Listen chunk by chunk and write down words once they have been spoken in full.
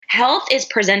health is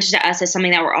presented to us as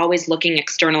something that we're always looking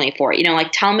externally for.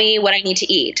 Like, tell me what I need to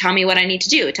eat. Tell me what I need to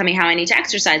do. Tell me how I need to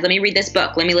exercise. Let me read this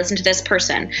book. Let me listen to this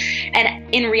person.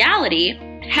 And in reality,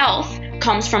 health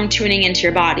comes from tuning into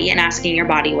your body and asking your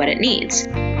body what it needs.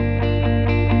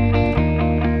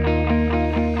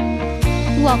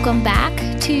 Welcome back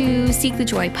to Seek the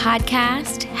Joy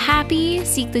podcast. Happy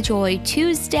Seek the Joy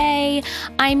Tuesday.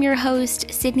 I'm your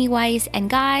host, Sydney Weiss. And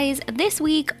guys, this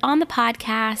week on the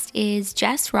podcast is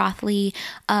Jess Rothley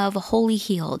of Wholly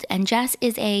Healed. And Jess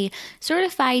is a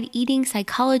certified eating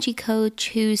psychology coach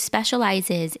who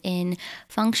specializes in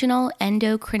functional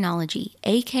endocrinology,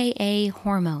 aka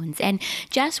hormones. And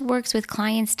Jess works with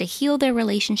clients to heal their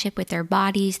relationship with their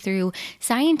bodies through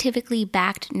scientifically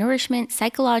backed nourishment,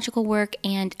 psychological work,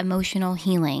 and emotional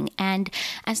healing. And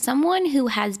as someone who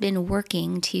has been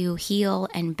working to heal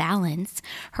and balance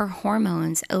her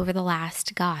hormones over the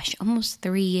last, almost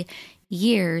 3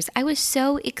 years, I was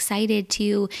so excited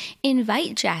to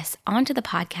invite Jess onto the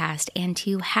podcast and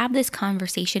to have this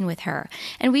conversation with her.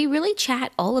 And we really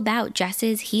chat all about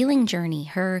Jess's healing journey,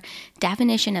 her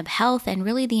definition of health, and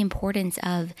really the importance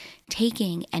of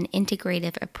taking an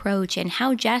integrative approach and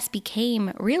how Jess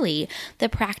became really the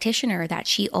practitioner that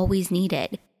she always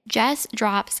needed. Jess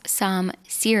drops some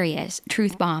serious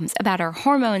truth bombs about our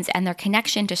hormones and their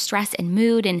connection to stress and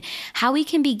mood and how we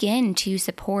can begin to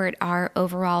support our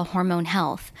overall hormone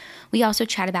health. We also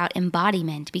chat about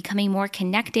embodiment, becoming more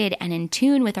connected and in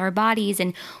tune with our bodies,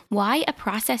 and why a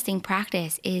processing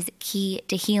practice is key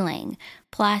to healing.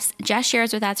 Plus, Jess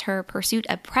shares with us her pursuit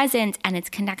of presence and its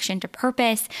connection to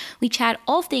purpose. We chat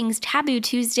all things Taboo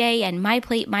Tuesday and My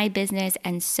Plate, My Business,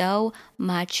 and so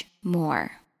much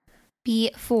more.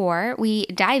 Before we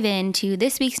dive into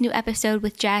this week's new episode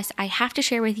with Jess, I have to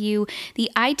share with you the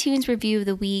iTunes review of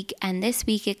the week, and this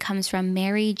week it comes from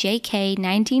Mary JK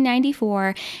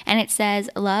 1994, and it says,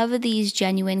 "Love these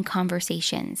genuine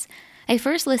conversations. I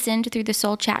first listened through the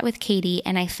Soul Chat with Katie,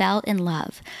 and I fell in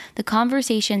love. The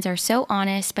conversations are so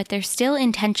honest, but they're still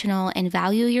intentional and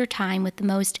value your time with the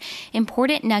most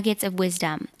important nuggets of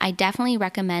wisdom. I definitely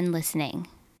recommend listening."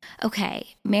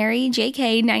 Okay, Mary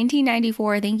JK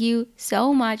 1994, thank you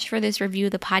so much for this review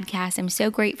of the podcast. I'm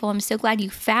so grateful. I'm so glad you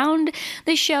found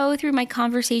the show through my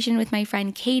conversation with my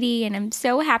friend Katie, and I'm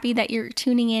so happy that you're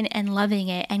tuning in and loving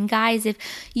it. And guys, if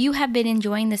you have been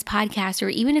enjoying this podcast, or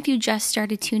even if you just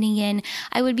started tuning in,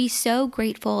 I would be so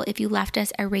grateful if you left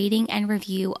us a rating and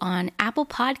review on Apple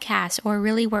Podcasts, or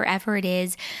really wherever it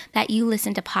is that you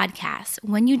listen to podcasts.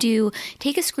 When you do,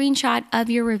 take a screenshot of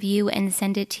your review and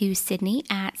send it to Sydney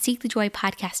at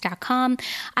seekthejoypodcast.com.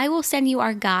 I will send you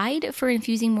our guide for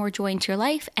infusing more joy into your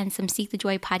life and some Seek the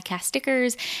Joy podcast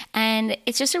stickers. And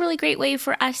it's just a really great way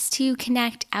for us to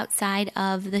connect outside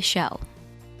of the show.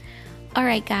 All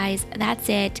right, guys, that's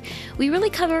it. We really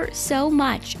cover so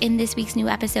much in this week's new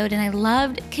episode, and I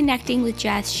loved connecting with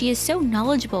Jess. She is so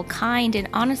knowledgeable, kind, and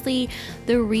honestly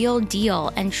the real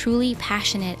deal, and truly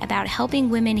passionate about helping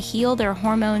women heal their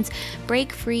hormones,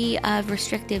 break free of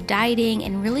restrictive dieting,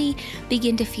 and really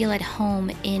begin to feel at home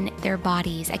in their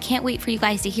bodies. I can't wait for you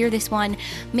guys to hear this one.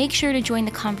 Make sure to join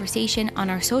the conversation on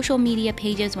our social media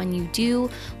pages when you do.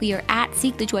 We are at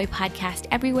Seek the Joy Podcast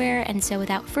everywhere, and so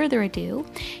without further ado,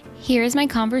 here's my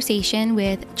conversation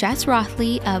with Jess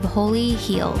Rothley of Wholly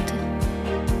Healed.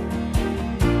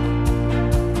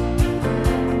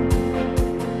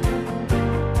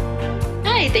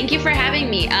 Hi, thank you for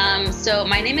having me. So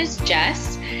my name is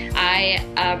Jess. I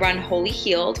run Wholly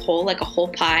Healed, whole like a whole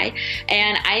pie,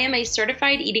 and I am a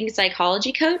certified eating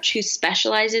psychology coach who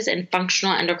specializes in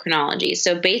functional endocrinology.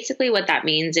 So basically what that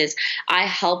means is I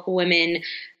help women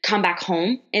come back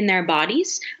home in their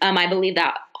bodies. I believe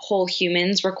that whole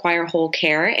humans require whole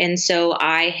care. And so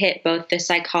I hit both the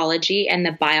psychology and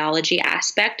the biology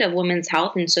aspect of women's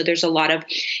health. And so there's a lot of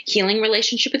healing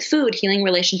relationship with food, healing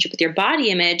relationship with your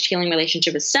body image, healing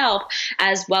relationship with self,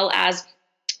 as well as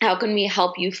how can we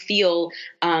help you feel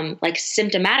like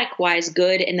symptomatic wise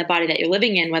good in the body that you're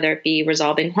living in, whether it be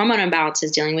resolving hormone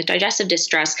imbalances, dealing with digestive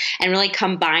distress, and really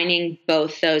combining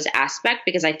both those aspects,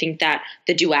 because I think that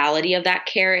the duality of that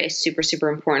care is super, super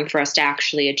important for us to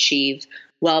actually achieve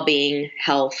well-being,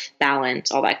 health,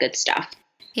 balance, all that good stuff.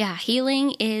 Yeah,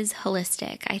 healing is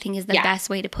holistic, I think is the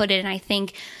best way to put it. And I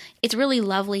think it's really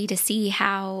lovely to see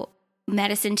how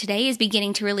medicine today is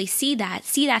beginning to really see that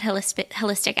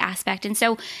holistic aspect. And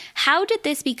so how did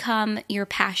this become your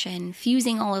passion,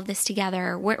 fusing all of this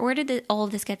together? Where did all of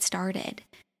this get started?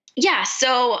 Yeah.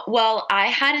 So, well, I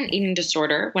had an eating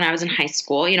disorder when I was in high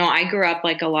school. I grew up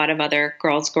like a lot of other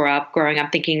girls growing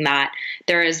up thinking that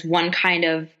there is one kind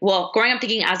of, well, growing up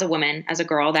thinking as a woman, as a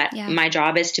girl, that Yeah. my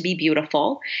job is to be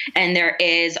beautiful. And there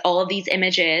is all of these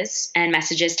images and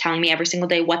messages telling me every single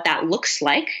day what that looks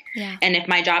like. Yeah. And if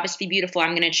my job is to be beautiful,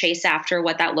 I'm going to chase after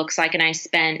what that looks like. And I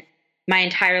spent my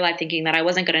entire life thinking that I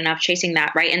wasn't good enough chasing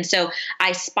that. Right. And so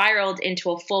I spiraled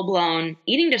into a full blown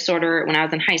eating disorder when I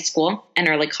was in high school and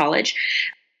early college.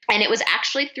 And it was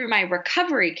actually through my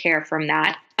recovery care from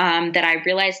that, that I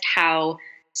realized how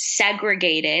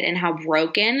segregated and how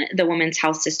broken the women's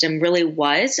health system really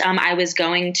was. I was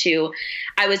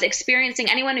experiencing,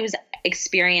 anyone who's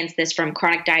experienced this from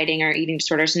chronic dieting or eating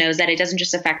disorders knows that it doesn't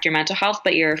just affect your mental health,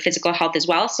 but your physical health as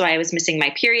well. So I was missing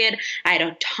my period. I had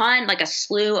a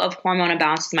slew of hormone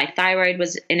imbalances. My thyroid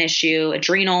was an issue,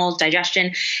 adrenals,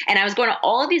 digestion. And I was going to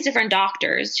all of these different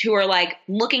doctors who were like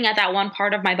looking at that one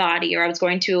part of my body, or I was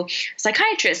going to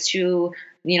psychiatrists who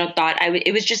thought I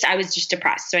was just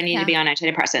depressed. So I needed to be on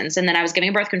antidepressants. And then I was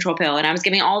giving a birth control pill, and I was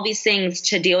giving all these things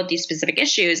to deal with these specific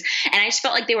issues. And I just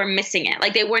felt like they were missing it.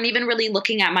 Like they weren't even really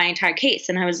looking at my entire case.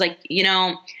 And I was like,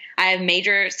 I have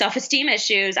major self-esteem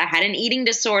issues. I had an eating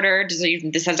disorder.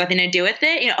 This has nothing to do with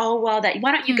it.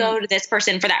 Why don't you go to this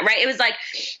person for that? Right. It was like,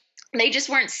 they just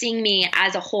weren't seeing me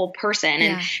as a whole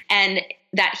person. And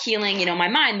that healing, my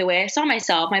mind, the way I saw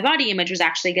myself, my body image was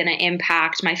actually going to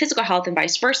impact my physical health and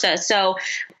vice versa. So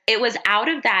it was out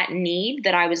of that need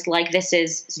that I was like, this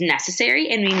is necessary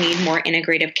and we need more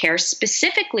integrative care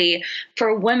specifically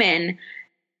for women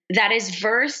that is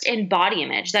versed in body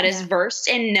image, that is versed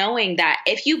in knowing that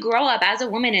if you grow up as a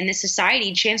woman in this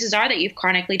society, chances are that you've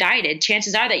chronically dieted.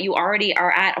 Chances are that you already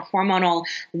are at a hormonal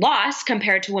loss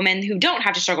compared to women who don't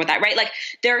have to struggle with that, right? Like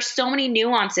there are so many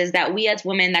nuances that we as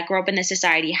women that grow up in this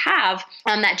society have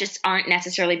that just aren't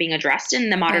necessarily being addressed in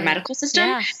the modern medical system.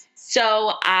 Yeah.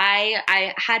 So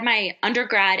I had my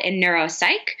undergrad in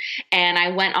neuropsych, and I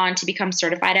went on to become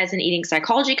certified as an eating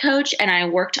psychology coach, and I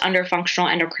worked under functional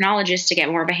endocrinologists to get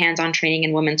more of a hands-on training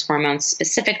in women's hormones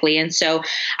specifically. And so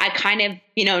I kind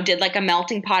of, did like a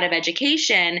melting pot of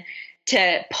education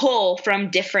to pull from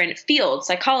different fields,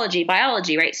 psychology,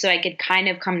 biology, right? So I could kind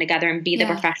of come together and be the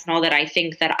professional that I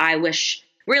think that I wish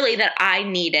really that I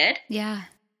needed. Yeah.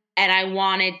 And I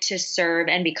wanted to serve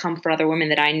and become for other women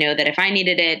that I know that if I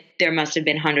needed it, there must have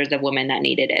been hundreds of women that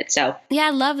needed it. So yeah,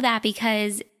 I love that,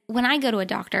 because when I go to a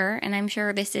doctor, and I'm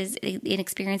sure this is an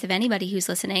experience of anybody who's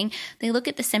listening, they look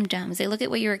at the symptoms, they look at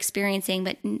what you're experiencing.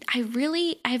 But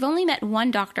I've only met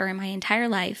one doctor in my entire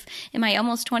life, in my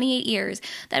almost 28 years,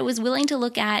 that was willing to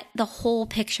look at the whole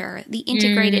picture, the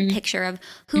integrated picture of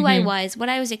who I was, what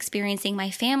I was experiencing,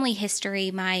 my family history,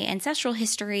 my ancestral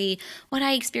history, what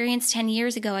I experienced 10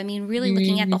 years ago. I mean, really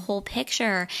looking at the whole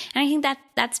picture. And I think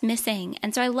that's missing.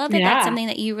 And so I love that that's something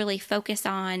that you really focus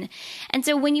on. And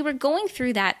so when you were going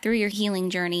through your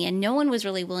healing journey, and no one was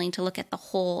really willing to look at the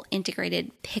whole integrated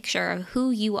picture of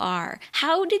who you are,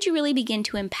 how did you really begin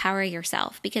to empower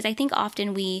yourself? Because I think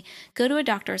often we go to a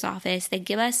doctor's office, they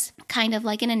give us kind of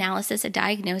like an analysis, a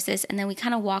diagnosis, and then we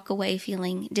kind of walk away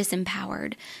feeling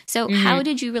disempowered. So how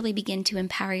did you really begin to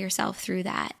empower yourself through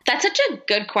that? That's such a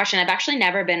good question. I've actually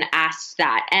never been asked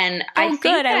that. And I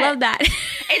love that.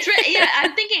 It's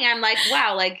really, I'm like,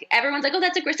 wow, like everyone's like, oh,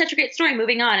 that's such a great story.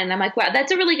 Moving on. And I'm like, wow,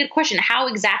 that's a really good question. How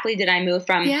exactly did I move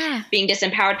from being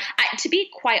disempowered? To be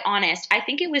quite honest, I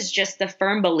think it was just the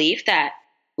firm belief that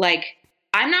like,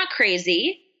 I'm not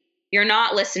crazy. You're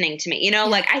not listening to me.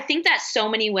 Like I think that so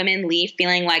many women leave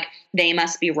feeling like they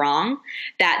must be wrong,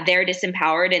 that they're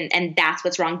disempowered and that's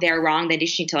what's wrong. They're wrong. They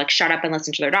just need to like shut up and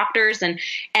listen to their doctors. And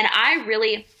I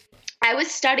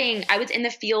was in the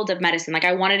field of medicine. Like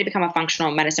I wanted to become a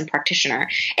functional medicine practitioner.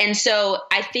 And so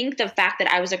I think the fact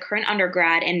that I was a current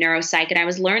undergrad in neuropsych and I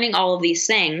was learning all of these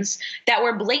things that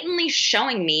were blatantly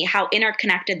showing me how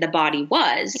interconnected the body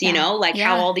was,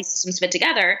 how all these systems fit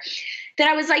together, that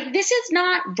I was like, this is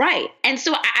not right. And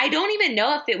so I don't even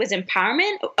know if it was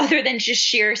empowerment other than just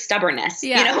sheer stubbornness,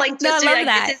 this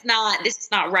is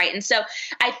not right. And so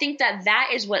I think that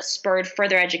is what spurred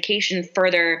further education,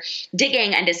 further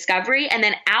digging and discovery. And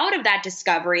then out of that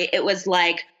discovery, it was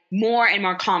like more and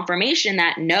more confirmation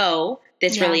that no,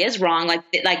 this really is wrong. Like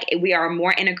we are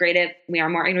more integrated. We are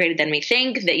more integrated than we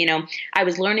think. That, I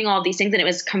was learning all of these things, and it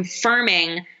was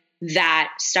confirming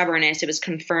that stubbornness. It was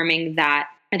confirming that,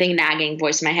 I think, nagging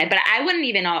voice in my head. But I wouldn't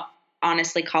even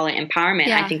honestly call it empowerment.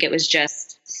 Yeah. I think it was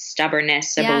just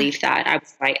stubbornness, a belief that I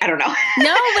was like, I don't know.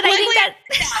 No, but I think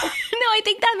I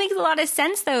think that makes a lot of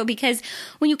sense though, because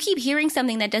when you keep hearing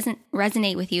something that doesn't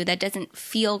resonate with you, that doesn't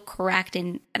feel correct,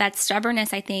 and that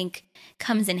stubbornness, I think,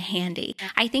 comes in handy.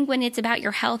 I think when it's about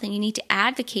your health and you need to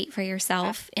advocate for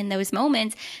yourself in those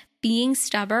moments, being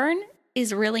stubborn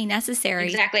is really necessary.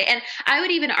 Exactly. And I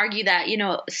would even argue that,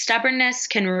 stubbornness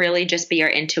can really just be your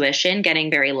intuition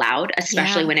getting very loud,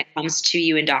 especially when it comes to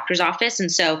you in doctor's office.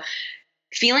 And so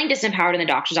feeling disempowered in the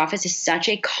doctor's office is such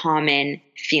a common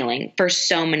feeling for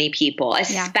so many people,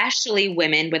 especially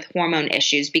women with hormone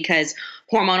issues, because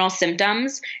hormonal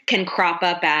symptoms can crop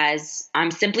up as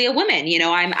I'm simply a woman.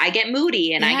 I get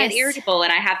moody and I get irritable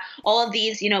and I have all of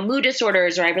these, mood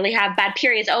disorders, or I really have bad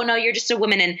periods. Oh no, you're just a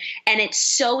woman. And it's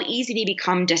so easy to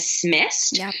become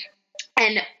dismissed. Yep.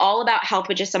 And all about health,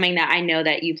 which is something that I know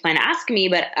that you plan to ask me,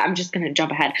 but I'm just going to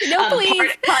jump ahead. No,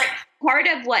 please. Part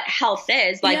of what health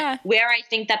is, where I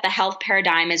think that the health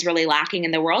paradigm is really lacking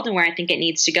in the world and where I think it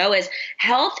needs to go, is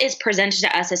health is presented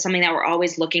to us as something that we're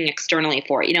always looking externally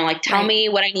for. Tell me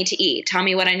what I need to eat. Tell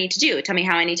me what I need to do. Tell me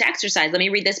how I need to exercise. Let me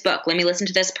read this book. Let me listen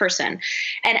to this person.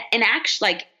 And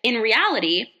actually, in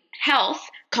reality, health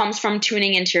comes from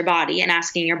tuning into your body and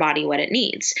asking your body what it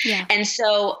needs. Yeah. And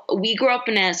so we grew up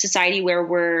in a society where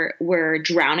we're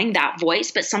drowning that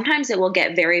voice, but sometimes it will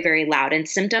get very, very loud, and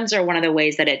symptoms are one of the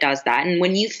ways that it does that. And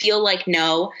when you feel like,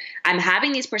 no, I'm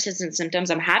having these persistent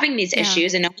symptoms, I'm having these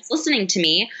issues, and no one's listening to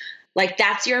me, like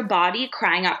that's your body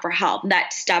crying out for help.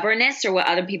 That stubbornness, or what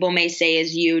other people may say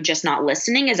is you just not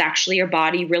listening, is actually your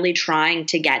body really trying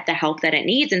to get the help that it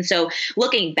needs. And so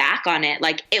looking back on it,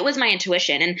 like it was my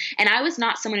intuition. And I was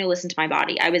not someone who listened to my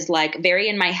body. I was like very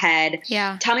in my head.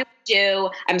 Yeah. Tell me what to do.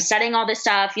 I'm studying all this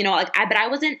stuff, but I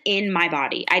wasn't in my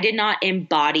body. I did not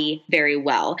embody very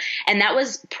well. And that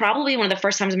was probably one of the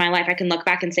first times in my life I can look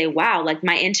back and say, wow, like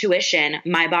my intuition,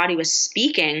 my body was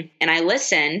speaking and I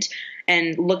listened.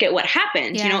 And look at what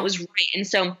happened. Yeah. It was right. And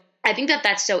so I think that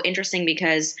that's so interesting,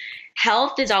 because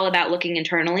health is all about looking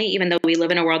internally, even though we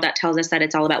live in a world that tells us that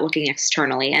it's all about looking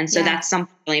externally. And so that's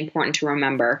something really important to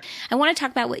remember. I want to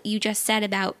talk about what you just said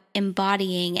about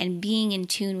embodying and being in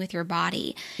tune with your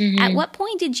body. Mm-hmm. At what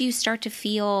point did you start to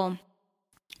feel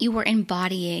you were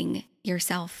embodying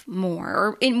yourself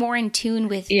more, or more in tune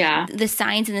with the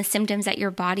signs and the symptoms that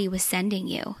your body was sending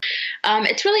you?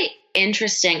 It's really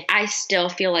interesting. I still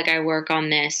feel like I work on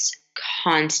this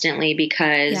constantly,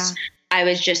 because I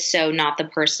was just so not the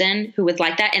person who was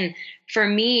like that. And for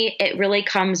me, it really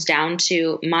comes down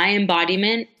to my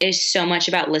embodiment is so much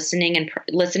about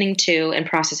listening to and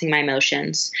processing my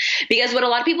emotions. Because what a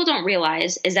lot of people don't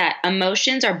realize is that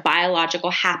emotions are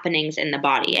biological happenings in the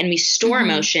body, and we store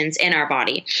emotions in our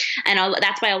body. And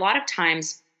that's why a lot of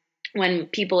times when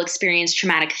people experience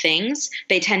traumatic things,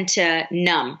 they tend to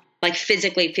numb, like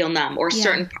physically feel numb, or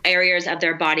certain areas of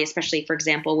their body, especially, for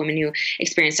example, women who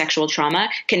experience sexual trauma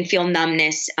can feel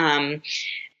numbness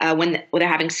when they're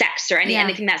having sex, or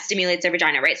anything that stimulates their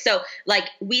vagina, right? So like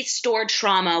we store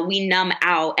trauma, we numb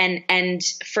out. And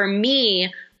for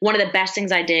me, one of the best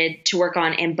things I did to work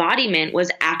on embodiment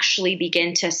was actually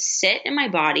begin to sit in my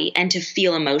body and to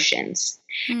feel emotions.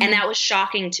 Mm. And that was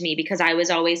shocking to me, because I was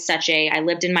always I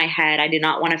lived in my head. I did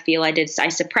not want to feel. I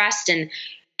suppressed,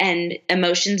 and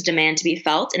emotions demand to be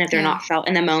felt. And if they're not felt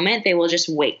in the moment, they will just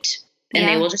wait. And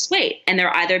they will just wait. And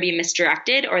they'll either be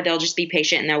misdirected, or they'll just be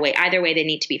patient and they'll wait. Either way, they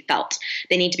need to be felt.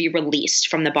 They need to be released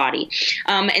from the body.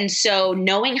 And so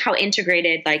knowing how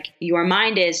integrated like your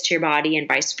mind is to your body and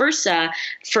vice versa,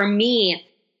 for me,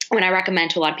 when I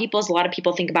recommend to a lot of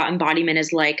people think about embodiment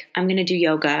as like, I'm going to do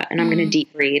yoga and I'm going to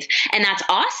deep breathe. And that's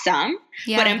awesome.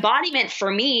 Yeah. But embodiment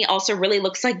for me also really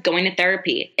looks like going to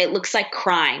therapy. It looks like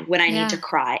crying when I need to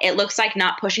cry. It looks like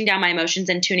not pushing down my emotions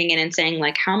and tuning in and saying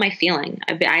like, how am I feeling?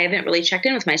 I haven't really checked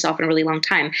in with myself in a really long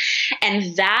time.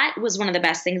 And that was one of the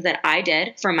best things that I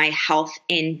did for my health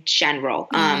in general.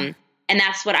 And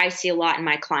that's what I see a lot in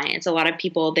my clients. A lot of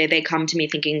people, they come to me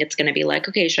thinking it's going to be like,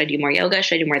 okay, should I do more yoga?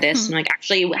 Should I do more this? And I'm like,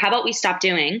 actually, how about we stop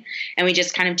doing and we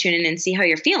just kind of tune in and see how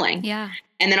you're feeling? Yeah.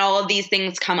 And then all of these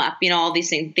things come up, all these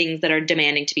things that are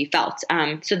demanding to be felt.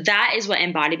 So that is what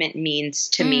embodiment means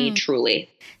to me, truly.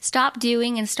 Stop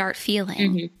doing and start feeling.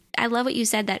 Mm-hmm. I love what you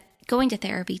said, that going to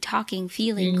therapy, talking,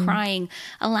 feeling, crying,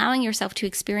 allowing yourself to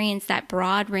experience that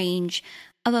broad range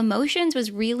of emotions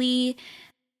was really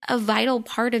a vital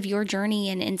part of your journey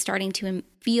and starting to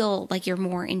feel like you're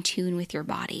more in tune with your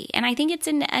body. And I think it's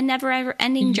a never ever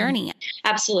ending journey.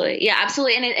 Absolutely. Yeah,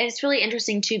 absolutely. And it's really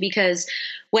interesting too, because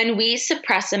when we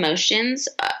suppress emotions,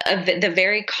 the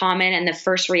very common and the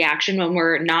first reaction when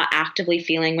we're not actively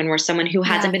feeling, when we're someone who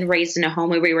hasn't been raised in a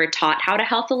home where we were taught how to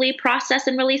healthily process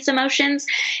and release emotions,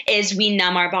 is we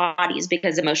numb our bodies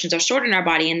because emotions are stored in our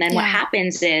body. And then what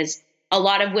happens is a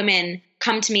lot of women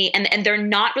come to me and they're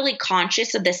not really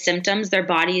conscious of the symptoms their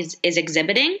body is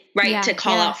exhibiting, right? To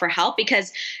call out for help,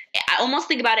 because I almost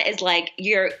think about it as like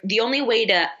the only way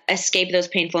to escape those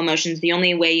painful emotions, the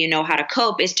only way you know how to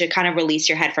cope is to kind of release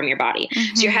your head from your body.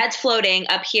 So your head's floating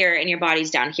up here and your body's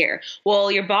down here.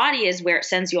 Well, your body is where it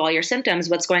sends you all your symptoms.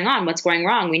 What's going on? What's going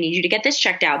wrong? We need you to get this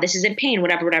checked out. This is in pain,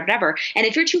 whatever. And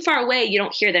if you're too far away, you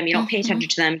don't hear them. You don't pay attention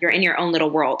to them. You're in your own little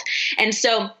world. And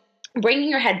so bringing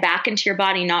your head back into your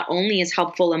body not only is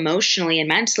helpful emotionally and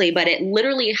mentally, but it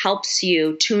literally helps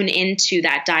you tune into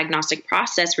that diagnostic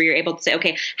process where you're able to say,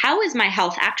 okay, how is my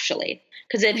health actually?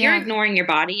 Because if you're ignoring your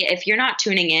body, if you're not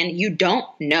tuning in, you don't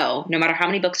know, no matter how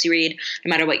many books you read, no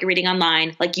matter what you're reading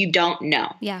online, like you don't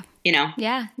know. Yeah. You know?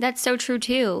 Yeah, that's so true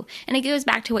too. And it goes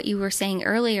back to what you were saying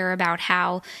earlier about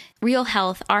how real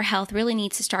health, our health really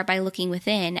needs to start by looking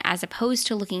within as opposed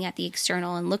to looking at the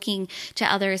external and looking to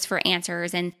others for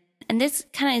answers. And this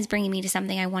kind of is bringing me to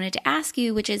something I wanted to ask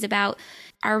you, which is about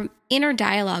our inner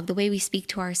dialogue, the way we speak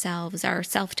to ourselves, our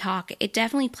self-talk. It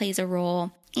definitely plays a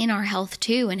role in our health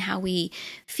too, and how we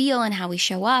feel and how we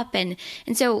show up. And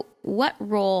so what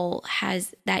role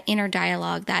has that inner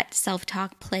dialogue, that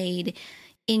self-talk played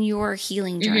in your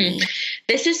healing journey?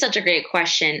 This is such a great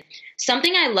question.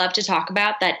 Something I love to talk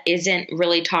about that isn't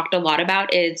really talked a lot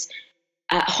about is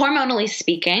hormonally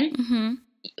speaking.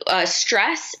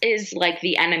 Stress is like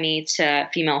the enemy to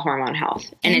female hormone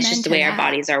health. And it's just the way our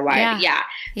bodies are wired. Yeah.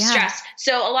 Stress.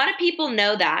 So a lot of people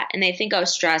know that and they think, oh,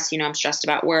 stress, I'm stressed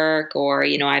about work, or,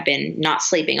 I've been not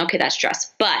sleeping. Okay, that's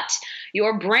stress. But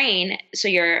your brain, so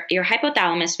your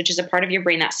hypothalamus, which is a part of your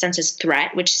brain that senses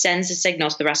threat, which sends a signal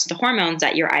to the rest of the hormones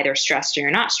that you're either stressed or you're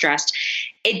not stressed.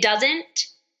 It doesn't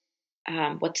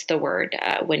what's the word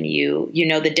when you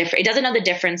know the difference? It doesn't know the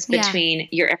difference between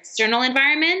your external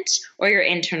environment or your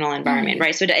internal environment,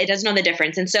 right? So it doesn't know the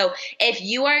difference. And so if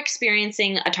you are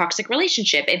experiencing a toxic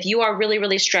relationship, if you are really,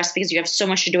 really stressed because you have so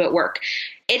much to do at work,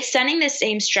 it's sending the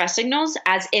same stress signals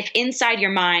as if inside your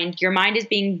mind is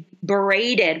being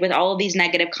berated with all of these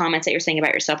negative comments that you're saying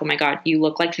about yourself. Oh my God, you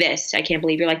look like this. I can't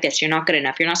believe you're like this. You're not good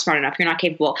enough. You're not smart enough. You're not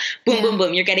capable. Boom, boom,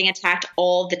 boom. You're getting attacked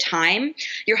all the time.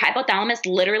 Your hypothalamus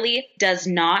literally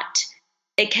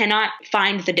cannot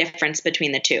find the difference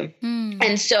between the two.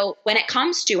 And so when it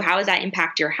comes to how does that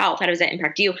impact your health? How does that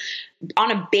impact you?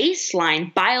 On a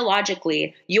baseline,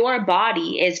 biologically, your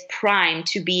body is primed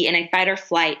to be in a fight or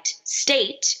flight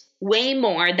state way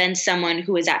more than someone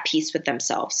who is at peace with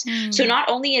themselves. So not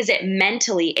only is it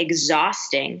mentally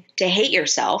exhausting to hate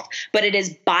yourself, but it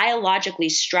is biologically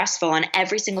stressful on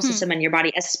every single system in your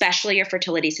body, especially your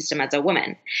fertility system as a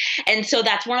woman. And so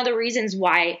that's one of the reasons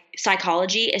why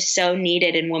psychology is so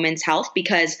needed in women's health,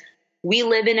 because we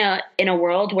live in a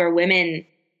world where women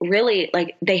really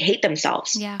they hate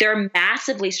themselves. They're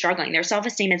massively struggling. Their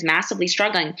self-esteem is massively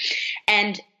struggling.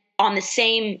 And at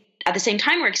the same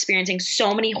time, we're experiencing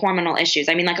so many hormonal issues.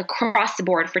 I mean, across the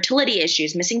board, fertility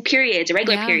issues, missing periods,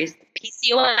 irregular periods,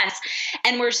 PCOS.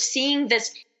 And we're seeing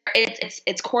this,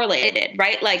 it's correlated,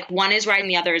 right? Like one is rising,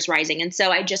 the other is rising. And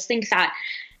so I just think that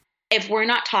if we're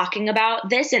not talking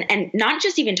about this and not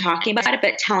just even talking about it,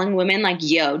 but telling women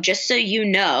yo, just so you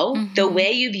know, the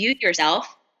way you view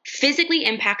yourself physically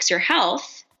impacts your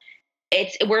health,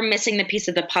 we're missing the piece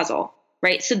of the puzzle,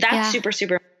 right? So that's super,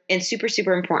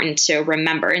 super important to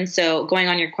remember. And so going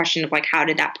on your question of how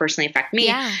did that personally affect me?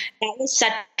 That was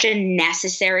such a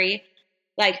necessary,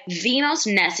 the most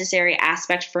necessary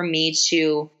aspect for me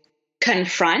to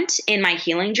confront in my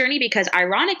healing journey, because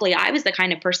ironically, I was the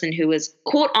kind of person who was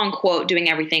quote unquote doing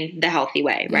everything the healthy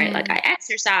way, right? I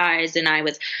exercised and I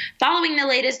was following the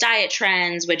latest diet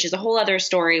trends, which is a whole other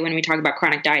story when we talk about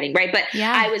chronic dieting, right? But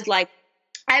I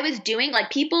was doing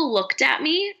people looked at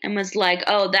me and was like,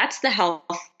 oh, that's the health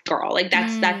girl. She's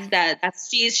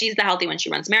the healthy one.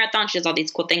 She runs marathons. She does all these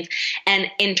cool things. And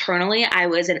internally, I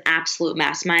was an absolute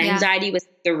mess. My anxiety was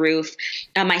through the roof.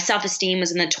 My self-esteem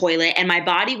was in the toilet, and my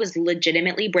body was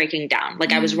legitimately breaking down.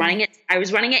 I was running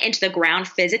it into the ground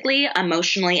physically,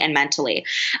 emotionally, and mentally.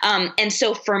 And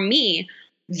so for me,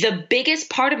 the biggest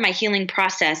part of my healing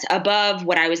process, above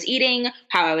what I was eating,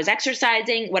 how I was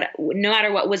exercising, no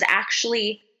matter what, was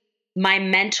actually my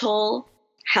mental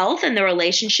health and the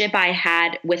relationship I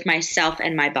had with myself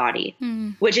and my body,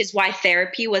 which is why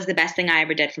therapy was the best thing I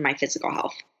ever did for my physical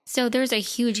health. So there's a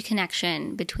huge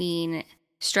connection between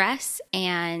stress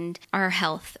and our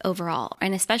health overall,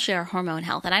 and especially our hormone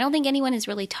health. And I don't think anyone is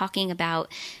really talking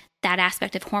about that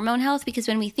aspect of hormone health, because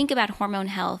when we think about hormone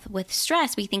health with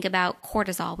stress, we think about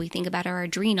cortisol, we think about our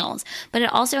adrenals, but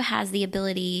it also has the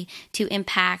ability to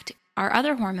impact our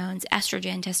other hormones,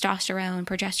 estrogen, testosterone,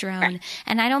 progesterone. Right.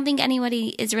 And I don't think anybody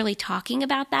is really talking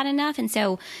about that enough. And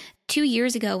so 2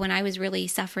 years ago, when I was really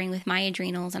suffering with my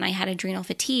adrenals and I had adrenal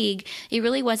fatigue, it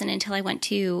really wasn't until I went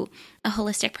to a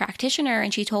holistic practitioner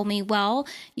and she told me, well,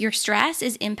 your stress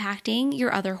is impacting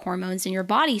your other hormones in your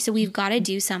body. So we've got to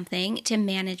do something to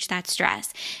manage that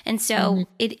stress. And so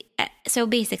so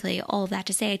basically all of that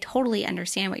to say, I totally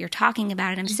understand what you're talking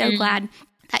about. And I'm so glad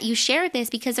that you shared this,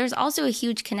 because there's also a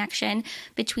huge connection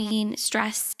between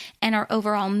stress and our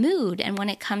overall mood. And when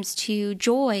it comes to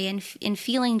joy and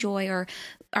feeling joy, or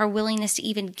our willingness to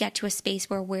even get to a space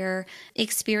where we're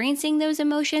experiencing those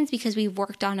emotions because we've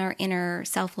worked on our inner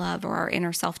self-love or our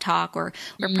inner self-talk, or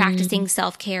we're practicing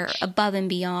self-care above and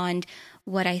beyond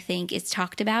what I think is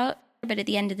talked about. But at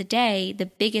the end of the day, the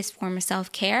biggest form of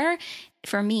self-care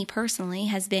for me personally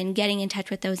has been getting in touch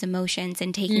with those emotions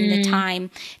and taking the time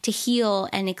to heal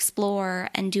and explore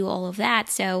and do all of that.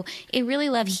 So I really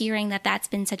love hearing that that's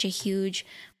been such a huge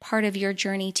part of your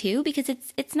journey too, because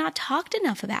it's not talked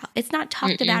enough about. It's not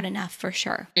talked about enough, for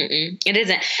sure. It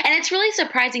isn't. And it's really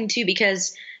surprising too,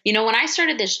 because, you know, when I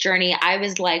started this journey, I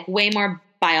was like way more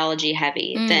biology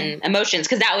heavy than emotions,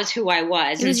 because that was who I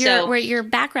was. It was where your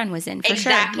background was in, for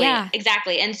sure. Yeah.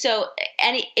 Exactly. And so,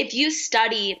 and if you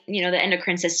study, you know, the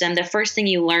endocrine system, the first thing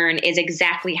you learn is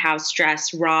exactly how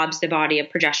stress robs the body of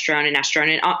progesterone and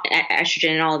estrogen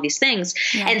and all of these things.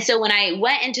 Yeah. And so when I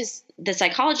went into the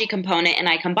psychology component and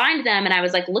I combined them and I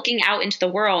was like looking out into the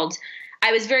world,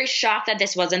 I was very shocked that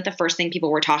this wasn't the first thing people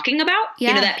were talking about. Yeah.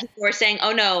 You know, that people were saying,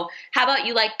 oh no, how about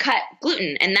you like cut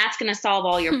gluten and that's going to solve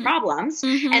all your problems.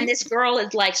 And this girl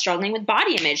is like struggling with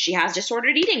body image. She has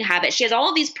disordered eating habits. She has all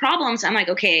of these problems. I'm like,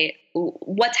 okay,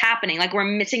 what's happening? Like, we're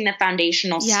missing the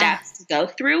foundational steps to go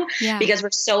through because we're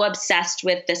so obsessed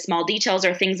with the small details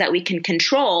or things that we can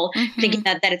control, thinking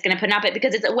that it's going to put up it,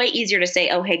 because it's way easier to say,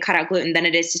 oh, hey, cut out gluten, than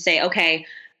it is to say, okay,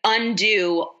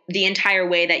 undo the entire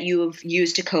way that you've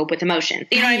used to cope with emotions.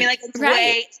 You know what I mean? Like, it's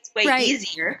way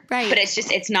easier, but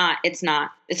it's not going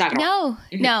to work.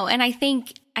 No. And I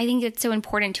think it's so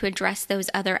important to address those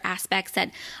other aspects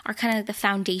that are kind of the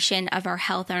foundation of our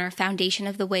health and our foundation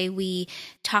of the way we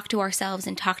talk to ourselves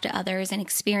and talk to others and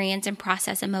experience and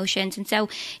process emotions. And so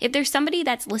if there's somebody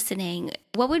that's listening,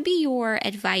 what would be your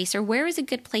advice, or where is a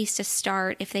good place to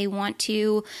start if they want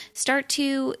to start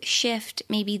to shift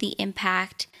maybe the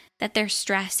impact that their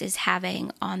stress is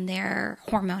having on their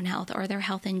hormone health or their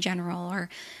health in general? Or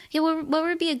what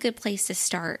would be a good place to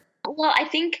start? Well, I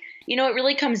think, you know, it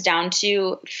really comes down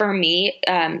to, for me,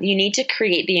 you need to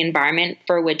create the environment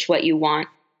for what you want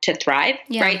to thrive,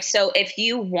 right? So if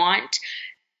you want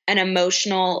an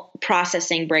emotional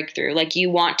processing breakthrough, like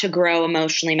you want to grow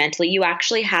emotionally, mentally, you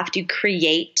actually have to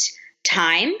create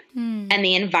time and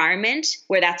the environment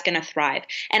where that's going to thrive.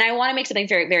 And I want to make something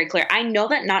very, very clear. I know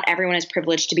that not everyone is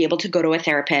privileged to be able to go to a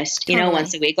therapist, you know,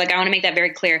 once a week. Like, I want to make that very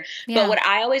clear. But what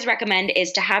I always recommend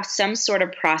is to have some sort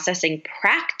of processing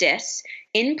practice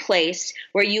in place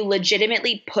where you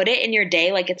legitimately put it in your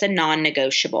day like it's a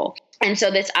non-negotiable. And so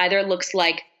this either looks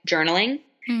like journaling.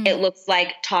 It looks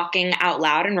like talking out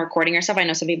loud and recording yourself. I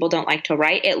know some people don't like to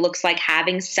write. It looks like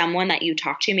having someone that you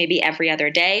talk to maybe every other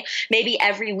day, maybe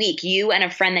every week. You and a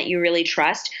friend that you really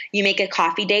trust, you make a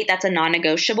coffee date that's a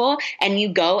non-negotiable, and you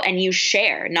go and you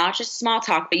share, not just small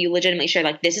talk, but you legitimately share,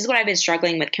 like, this is what I've been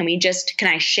struggling with. Can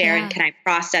I share and can I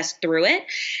process through it,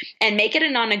 and make it a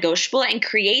non-negotiable and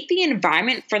create the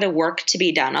environment for the work to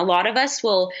be done. A lot of us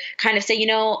will kind of say, you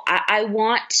know, I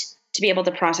want to be able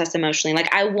to process emotionally.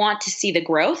 Like, I want to see the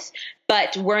growth,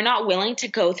 but we're not willing to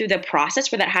go through the process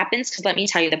where that happens. Because let me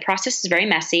tell you, the process is very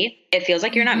messy. It feels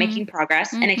like you're not making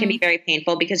progress, and it can be very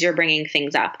painful because you're bringing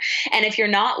things up. And if you're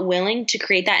not willing to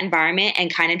create that environment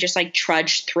and kind of just like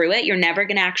trudge through it, you're never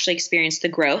going to actually experience the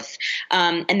growth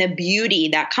and the beauty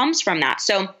that comes from that.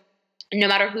 So no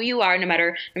matter who you are, no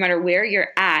matter where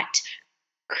you're at,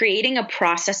 creating a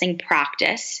processing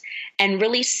practice and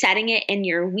really setting it in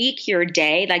your week, your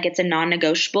day, like it's a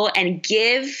non-negotiable, and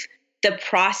give the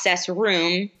process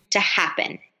room to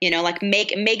happen, you know, like make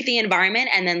the environment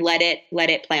and then let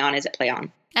it play on as it play on.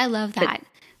 I love that.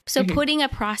 So putting a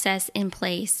process in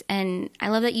place, and I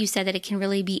love that you said that it can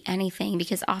really be anything,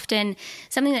 because often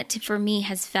something that for me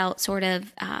has felt sort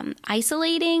of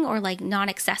isolating or like not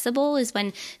accessible is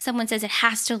when someone says it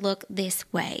has to look this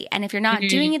way. And if you're not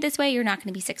doing it this way, you're not going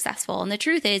to be successful. And the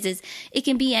truth is it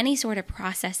can be any sort of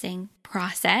process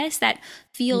that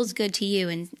feels good to you.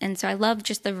 And so I love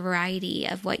just the variety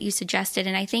of what you suggested.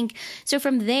 And I think, so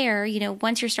from there,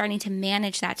 once you're starting to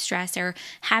manage that stress or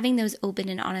having those open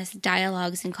and honest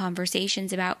dialogues and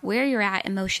conversations about where you're at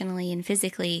emotionally and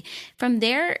physically, from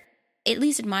there, at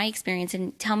least in my experience,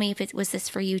 and tell me if it was this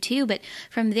for you too, but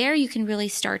from there you can really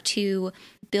start to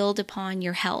build upon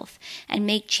your health and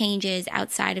make changes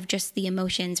outside of just the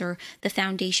emotions or the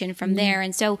foundation from there.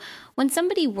 And so when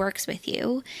somebody works with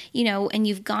you, and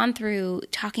you've gone through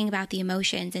talking about the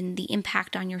emotions and the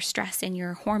impact on your stress and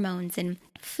your hormones and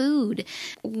food,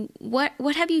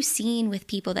 what have you seen with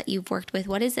people that you've worked with?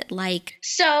 What is it like?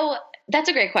 So that's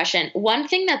a great question. One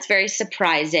thing that's very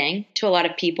surprising to a lot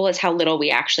of people is how little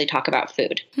we actually talk about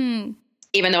food.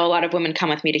 Even though a lot of women come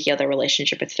with me to heal their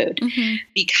relationship with food.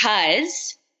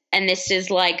 Because, and this is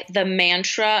like the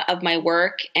mantra of my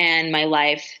work and my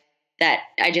life that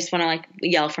I just want to like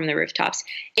yell from the rooftops.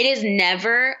 It is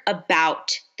never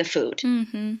about the food.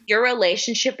 Your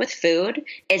relationship with food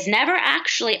is never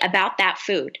actually about that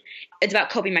food. It's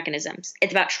about coping mechanisms.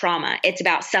 It's about trauma. It's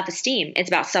about self-esteem. It's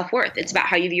about self-worth. It's about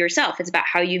how you view yourself. It's about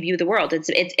how you view the world.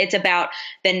 It's about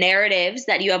the narratives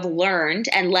that you have learned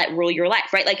and let rule your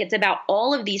life, right? Like it's about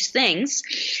all of these things,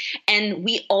 and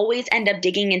we always end up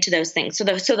digging into those things. So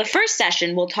the first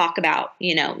session we'll talk about,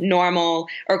 normal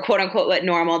or quote unquote what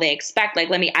normal they expect. Like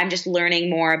I'm just learning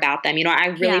more about them. I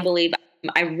really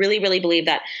believe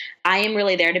that I am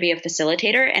really there to be a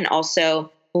facilitator and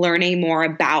also learning more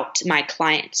about my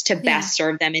clients to best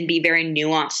serve them and be very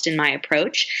nuanced in my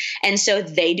approach. And so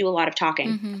they do a lot of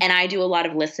talking and I do a lot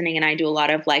of listening, and I do a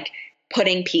lot of like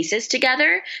putting pieces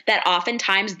together that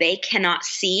oftentimes they cannot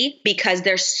see because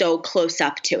they're so close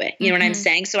up to it. You know what I'm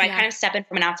saying? So I kind of step in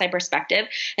from an outside perspective,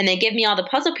 and they give me all the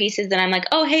puzzle pieces, and I'm like,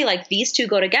 oh, hey, like these two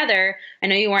go together. I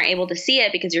know you weren't able to see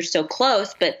it because you're so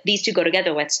close, but these two go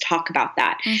together. Let's talk about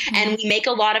that. And we make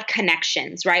a lot of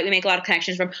connections, right? We make a lot of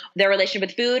connections from their relationship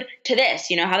with food to this,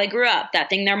 how they grew up, that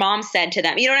thing their mom said to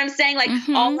them. You know what I'm saying? Like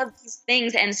all of these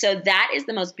things. And so that is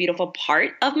the most beautiful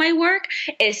part of my work,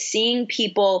 is seeing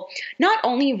people not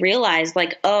only realize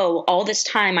like, oh, all this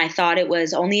time I thought it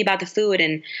was only about the food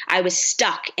and I was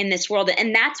stuck in this world.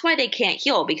 And that's why they can't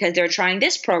heal, because they're trying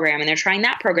this program and they're trying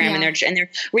that program and they're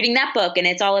reading that book, and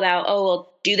it's all about, oh,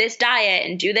 well, do this diet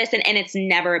and do this. And it's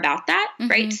never about that.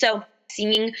 Right. So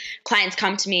seeing clients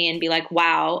come to me and be like,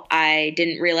 wow, I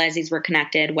didn't realize these were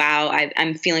connected. Wow,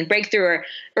 I'm feeling breakthrough,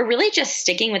 or really just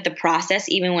sticking with the process,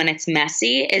 even when it's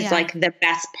messy, is like the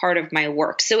best part of my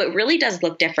work. So it really does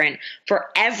look different for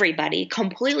everybody,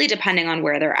 completely depending on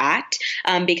where they're at,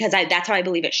 because that's how I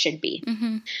believe it should be.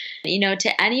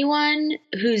 To anyone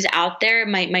who's out there,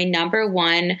 my number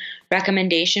one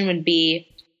recommendation would be,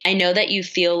 I know that you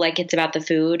feel like it's about the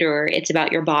food or it's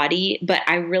about your body, but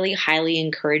I really highly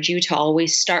encourage you to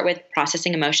always start with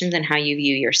processing emotions and how you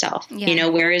view yourself.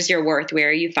 Where is your worth? Where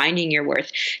are you finding your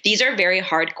worth? These are very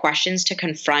hard questions to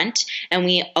confront, and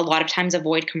we a lot of times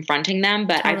avoid confronting them,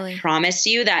 but I promise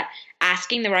you that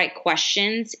asking the right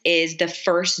questions is the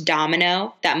first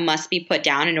domino that must be put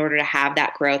down in order to have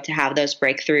that growth, to have those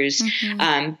breakthroughs,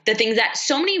 the things that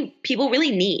so many people really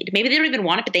need. Maybe they don't even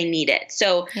want it, but they need it.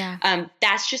 So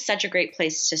that's just such a great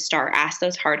place to start. Ask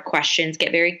those hard questions.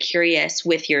 Get very curious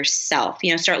with yourself.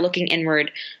 Start looking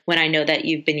inward when I know that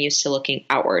you've been used to looking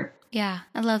outward. Yeah,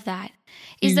 I love that.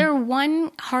 Is there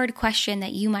one hard question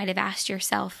that you might have asked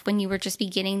yourself when you were just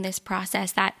beginning this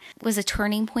process that was a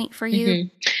turning point for you?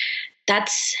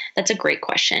 That's a great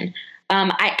question.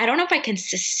 I don't know if I can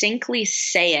succinctly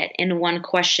say it in one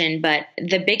question, but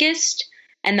the biggest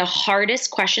and the hardest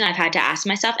question I've had to ask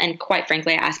myself, and quite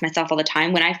frankly, I ask myself all the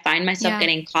time when I find myself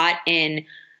getting caught in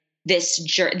this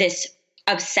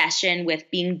obsession with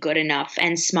being good enough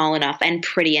and small enough and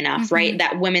pretty enough, right?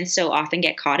 That women so often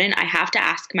get caught in. I have to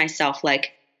ask myself,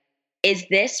 like, is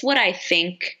this what I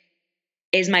think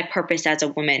is my purpose as a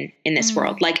woman in this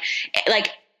world? Like,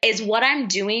 is what I'm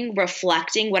doing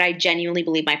reflecting what I genuinely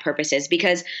believe my purpose is?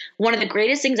 Because one of the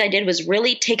greatest things I did was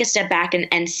really take a step back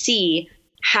and see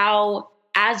how,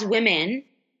 as women,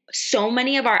 so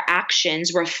many of our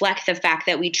actions reflect the fact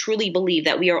that we truly believe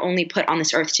that we are only put on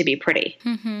this earth to be pretty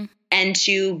and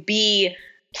to be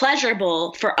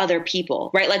pleasurable for other people,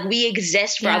 right? Like we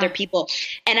exist for other people.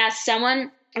 And as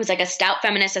someone who's like a stout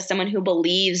feminist, as someone who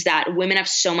believes that women have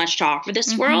so much to offer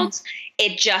this world,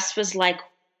 it just was like,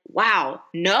 wow,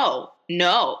 no,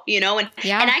 and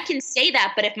I can say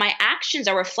that, but if my actions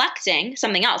are reflecting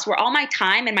something else, where all my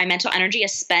time and my mental energy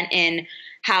is spent in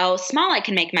how small I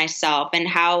can make myself and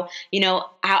how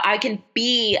I can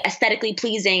be aesthetically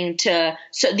pleasing to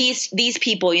these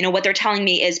people, what they're telling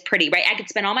me is pretty, right? I could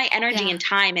spend all my energy and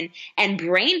time and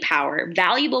brain power,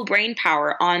 valuable brain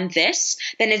power on this.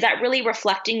 Then is that really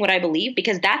reflecting what I believe?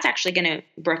 Because that's actually going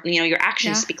to, your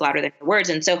actions speak louder than your words.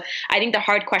 And so I think the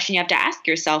hard question you have to ask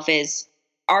yourself is,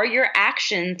 are your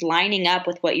actions lining up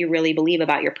with what you really believe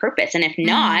about your purpose? And if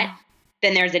not,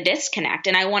 then there's a disconnect.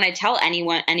 And I want to tell any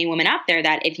woman out there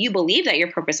that if you believe that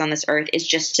your purpose on this earth is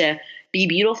just to be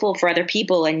beautiful for other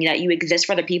people and that you exist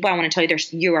for other people, I want to tell you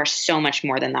you are so much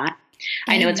more than that.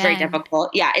 I know it's very difficult.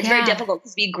 Yeah, it's very difficult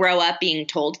because we grow up being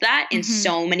told that in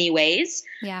so many ways,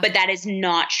 but that is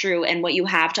not true. And what you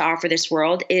have to offer this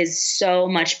world is so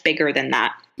much bigger than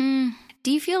that.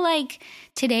 Do you feel like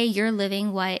today you're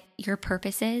living what your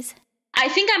purpose is? I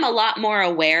think I'm a lot more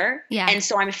aware. And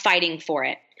so I'm fighting for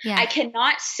it. I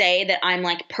cannot say that I'm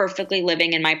like perfectly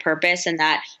living in my purpose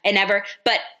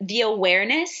but the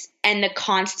awareness and the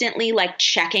constantly like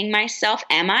checking myself,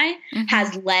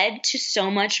 has led to so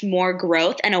much more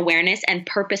growth and awareness and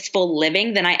purposeful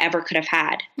living than I ever could have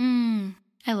had.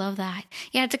 I love that.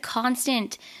 Yeah, it's a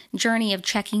constant journey of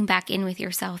checking back in with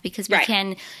yourself because we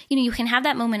can, you can have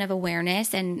that moment of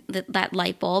awareness and that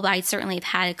light bulb. I certainly have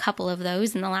had a couple of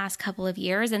those in the last couple of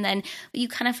years. And then you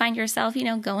kind of find yourself,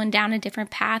 going down a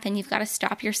different path and you've got to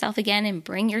stop yourself again and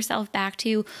bring yourself back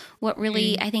to what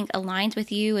really, I think, aligns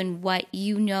with you and what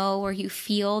you know or you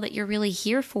feel that you're really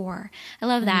here for. I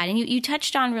love that. And you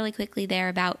touched on really quickly there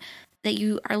about that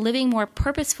you are living more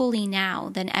purposefully now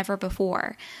than ever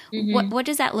before. What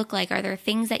does that look like? Are there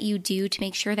things that you do to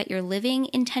make sure that you're living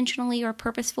intentionally or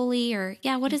purposefully? Or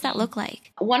what does that look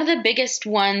like? One of the biggest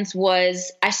ones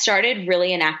was I started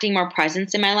really enacting more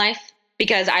presence in my life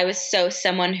because I was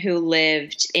someone who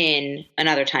lived in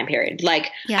another time period.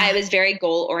 I was very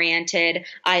goal oriented.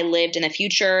 I lived in the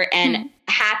future and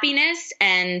happiness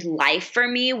and life for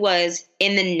me was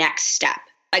in the next step.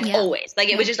 Always.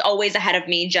 It was just always ahead of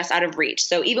me, just out of reach.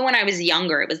 So even when I was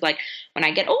younger, it was like when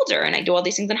I get older and I do all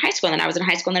these things in high school, and then I was in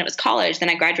high school and then it was college, then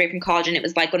I graduated from college and it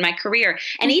was like when my career.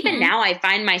 And even now I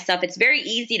find myself, it's very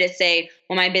easy to say,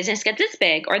 well, my business gets this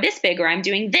big or I'm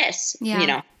doing this,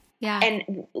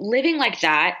 And living like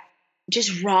that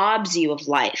just robs you of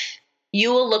life.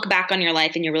 You will look back on your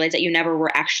life and you realize that you never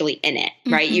were actually in it,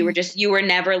 right? You were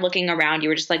never looking around. You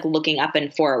were just like looking up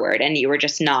and forward, and you were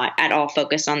just not at all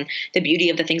focused on the beauty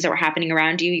of the things that were happening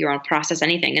around you, your own process,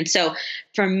 anything. And so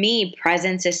for me,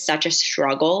 presence is such a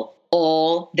struggle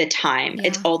all the time.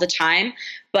 It's all the time,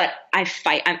 but I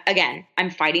fight. I'm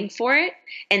fighting for it.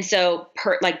 And so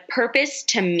purpose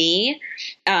to me,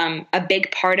 a big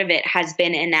part of it has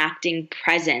been enacting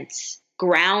presence,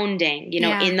 grounding,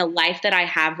 in the life that I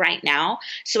have right now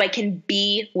so I can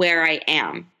be where I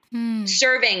am.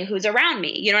 Serving who's around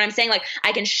me. You know what I'm saying?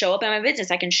 I can show up in my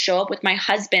business. I can show up with my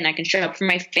husband. I can show up for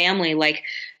my family.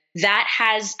 That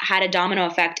has had a domino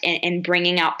effect in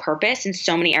bringing out purpose in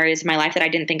so many areas of my life that I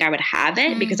didn't think I would have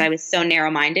it because I was so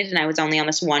narrow-minded and I was only on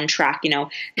this one track,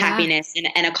 happiness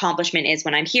and accomplishment is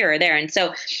when I'm here or there. And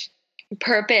so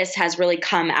purpose has really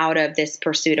come out of this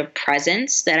pursuit of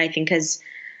presence that I think has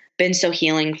been so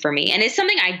healing for me. And it's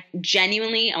something I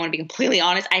want to be completely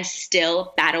honest, I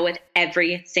still battle with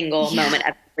every single moment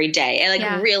of every day.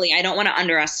 And really, I don't want to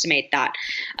underestimate that.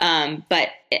 But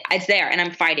it's there and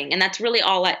I'm fighting. And that's really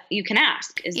all that you can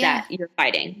ask is that you're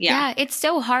fighting. Yeah. It's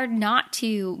so hard not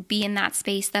to be in that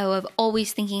space though, of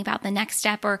always thinking about the next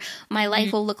step or my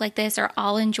life will look like this, or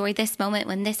I'll enjoy this moment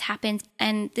when this happens.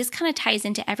 And this kind of ties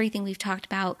into everything we've talked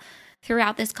about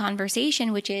throughout this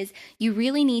conversation, which is you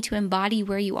really need to embody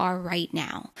where you are right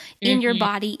now in your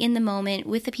body, in the moment,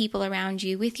 with the people around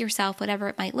you, with yourself, whatever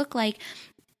it might look like.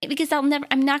 Because I'm not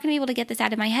going to be able to get this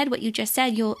out of my head, what you just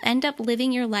said. You'll end up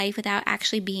living your life without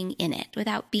actually being in it,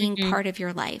 without being part of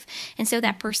your life. And so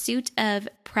that pursuit of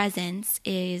presence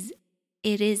is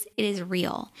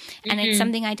real. And it's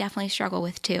something I definitely struggle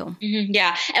with too.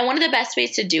 Yeah. And one of the best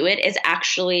ways to do it is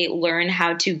actually learn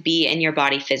how to be in your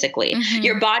body physically.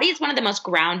 Your body is one of the most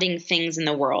grounding things in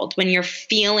the world when you're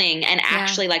feeling and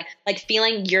actually like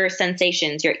feeling your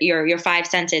sensations, your five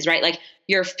senses, right?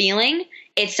 You're feeling,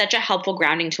 it's such a helpful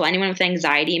grounding tool. Anyone with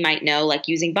anxiety might know,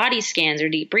 using body scans or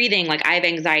deep breathing, I have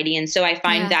anxiety. And so I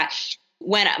find that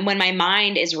when my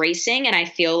mind is racing and I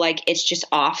feel like it's just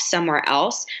off somewhere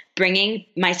else, bringing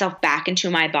myself back into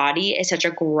my body is such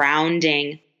a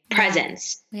grounding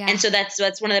presence. Yeah. And so that's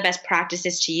one of the best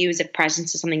practices to use if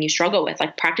presence is something you struggle with.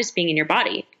 Like, practice being in your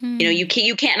body. You know, you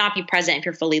can't not be present if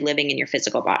you're fully living in your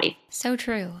physical body. So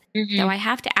true. So I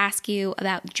have to ask you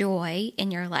about joy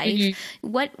in your life.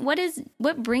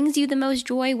 What brings you the most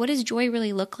joy? What does joy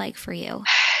really look like for you?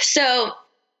 So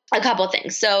a couple of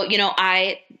things. So, you know,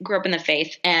 I grew up in the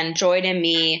faith, and joy to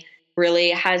me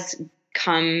really has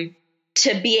come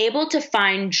to be able to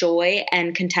find joy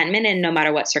and contentment in no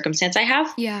matter what circumstance I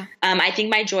have. Yeah. I think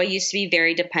my joy used to be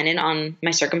very dependent on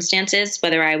my circumstances,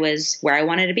 whether I was where I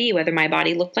wanted to be, whether my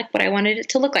body looked like what I wanted it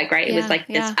to look like, right? It was like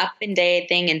this up and down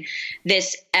thing. And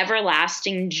this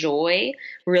everlasting joy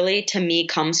really, to me,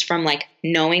 comes from like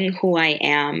knowing who I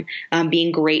am,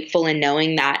 being grateful and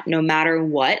knowing that no matter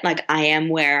what, like I am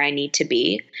where I need to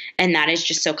be. And that is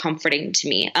just so comforting to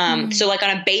me. So like on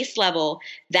a base level,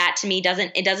 that to me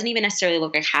doesn't even necessarily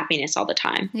look like happiness all the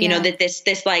time. You know, that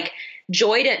this like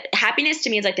joy to happiness to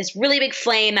me is like this really big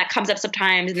flame that comes up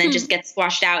sometimes and then just gets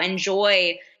squashed out. And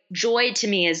joy to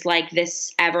me is like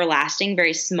this everlasting,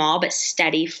 very small but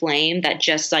steady flame that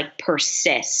just like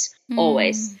persists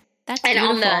always. That's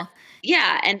beautiful.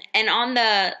 And on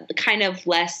the kind of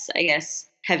less, I guess,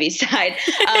 heavy side,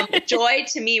 joy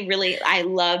to me really, I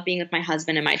love being with my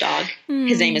husband and my dog.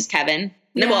 His name is Kevin.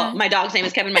 Yeah. Well, my dog's name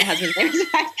is Kevin. My husband's name is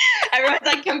Max. Everyone's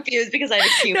like confused because I have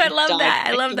a cute dog.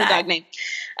 I love that. Dog name.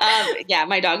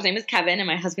 My dog's name is Kevin and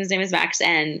my husband's name is Max,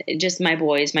 and just my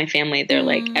boys, my family, they're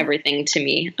like everything to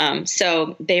me.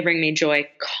 So they bring me joy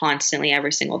constantly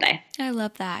every single day. I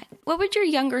love that. What would your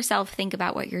younger self think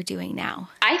about what you're doing now?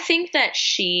 I think that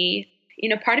she, you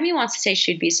know, part of me wants to say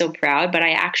she'd be so proud, but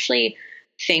I actually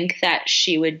think that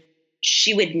she would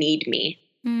need me.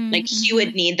 Like she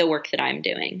would need the work that I'm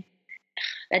doing.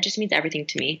 That just means everything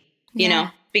to me, you know,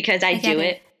 because I do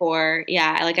it for,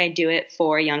 I do it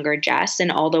for younger Jess and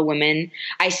all the women.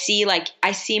 I see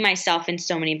myself in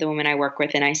so many of the women I work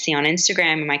with, and I see on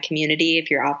Instagram and my community, if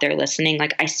you're out there listening,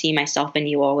 like I see myself in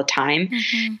you all the time.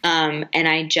 And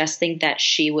I just think that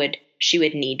she would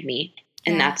need me.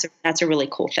 And that's a really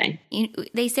cool thing.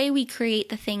 They say we create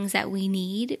the things that we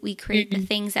need. We create the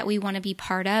things that we want to be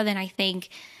part of. And I think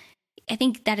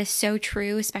that is so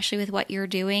true, especially with what you're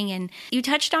doing. And you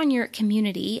touched on your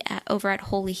community over at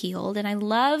Holy Healed. And I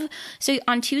love, so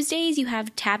on Tuesdays, you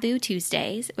have Taboo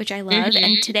Tuesdays, which I love.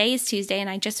 And today is Tuesday. And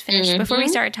I just finished, before we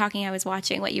started talking, I was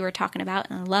watching what you were talking about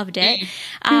and I loved it.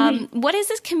 What has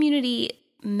this community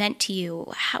meant to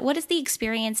you? What has the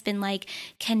experience been like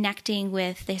connecting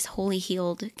with this Holy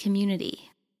Healed community?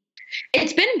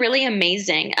 It's been really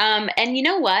amazing. And you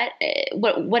know what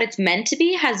it's meant to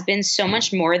be has been so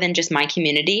much more than just my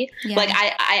community. Yeah. Like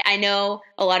I know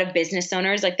a lot of business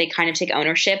owners, like they kind of take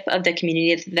ownership of the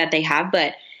community that they have,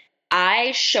 but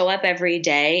I show up every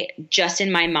day just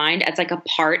in my mind as like a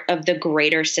part of the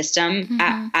greater system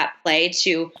at play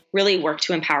to really work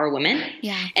to empower women.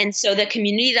 Yeah. And so the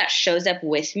community that shows up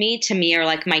with me, to me, are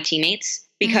like my teammates,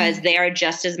 because they are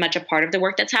just as much a part of the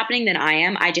work that's happening than I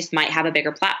am. I just might have a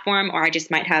bigger platform, or I just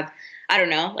might have, I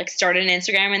don't know, like started an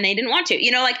Instagram and they didn't want to,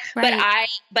 you know, like, right.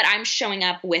 but I'm showing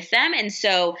up with them. And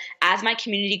so as my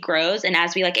community grows and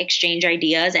as we like exchange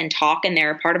ideas and talk, and they're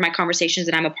a part of my conversations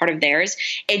and I'm a part of theirs,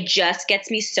 it just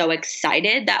gets me so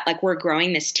excited that like we're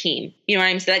growing this team. You know what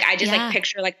I'm saying? Like I just like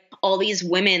picture like all these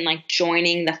women like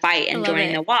joining the fight and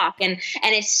joining the walk. And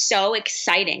it's so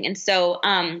exciting. And so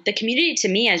the community to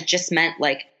me has just meant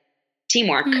like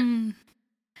teamwork.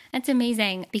 That's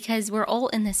amazing, because we're all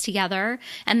in this together.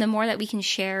 And the more that we can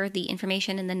share the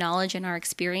information and the knowledge and our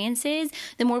experiences,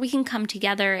 the more we can come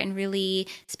together and really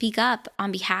speak up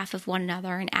on behalf of one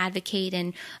another and advocate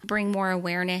and bring more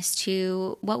awareness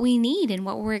to what we need and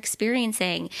what we're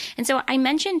experiencing. And so I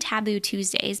mentioned Taboo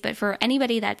Tuesdays, but for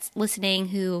anybody that's listening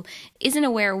who isn't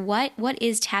aware, what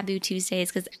is Taboo Tuesdays?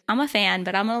 Because I'm a fan,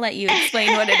 but I'm going to let you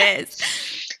explain what it is.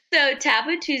 So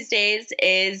Taboo Tuesdays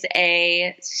is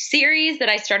a series that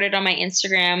I started on my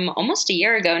Instagram almost a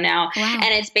year ago now. Wow.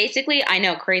 And it's basically, I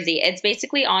know, crazy. It's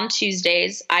basically on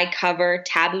Tuesdays, I cover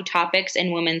taboo topics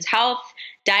in women's health,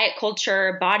 diet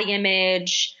culture, body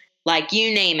image, like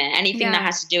you name it, anything that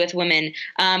has to do with women.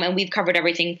 And we've covered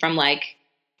everything from like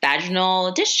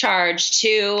vaginal discharge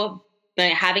to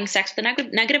having sex with a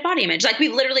negative body image. Like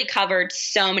we've literally covered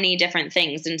so many different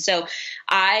things. And so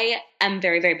I am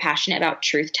very, very passionate about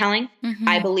truth telling.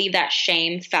 I believe that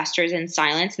shame festers in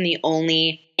silence, and the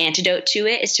only antidote to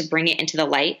it is to bring it into the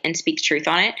light and speak truth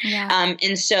on it. Yeah.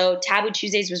 And so Taboo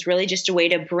Tuesdays was really just a way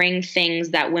to bring things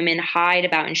that women hide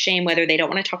about in shame, whether they don't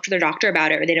want to talk to their doctor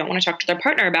about it or they don't want to talk to their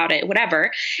partner about it,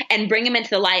 whatever, and bring them into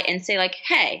the light and say like,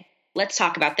 hey, let's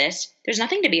talk about this. There's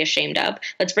nothing to be ashamed of.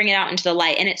 Let's bring it out into the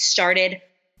light. And it started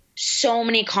so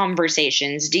many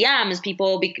conversations, DMs,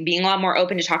 people being a lot more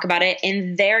open to talk about it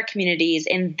in their communities,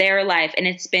 in their life. And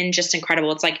it's been just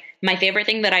incredible. It's like my favorite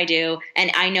thing that I do.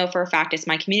 And I know for a fact it's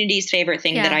my community's favorite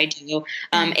thing that I do.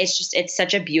 It's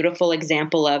such a beautiful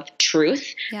example of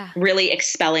truth, really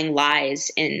expelling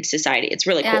lies in society. It's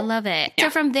really cool. I love it. Yeah. So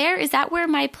from there, is that where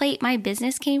My Plate, My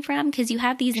Business came from? Because you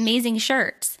have these amazing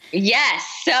shirts.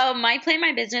 Yes. So My Plate,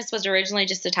 My Business was originally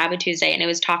just a Taboo Tuesday, and it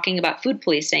was talking about food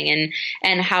policing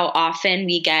and how often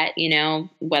we get,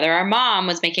 whether our mom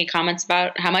was making comments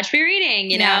about how much we were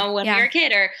eating, when we were a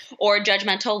kid, or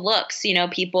judgmental looks,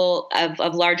 people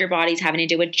of larger bodies having to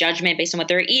do with judgment based on what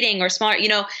they're eating or smaller,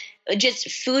 just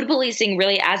food policing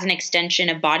really as an extension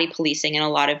of body policing, and a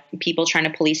lot of people trying to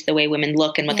police the way women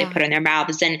look and what they put in their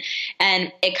mouths. And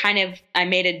it I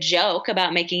made a joke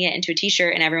about making it into a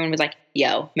t-shirt, and everyone was like,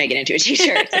 yo, make it into a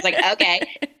t-shirt. So it's like, okay.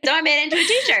 So I made it into a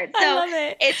t-shirt. So I love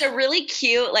it. It's a really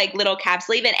cute, little cap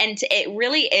sleeve. And it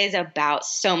really is about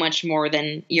so much more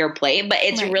than your plate, but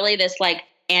it's really this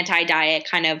anti-diet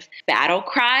kind of battle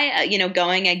cry,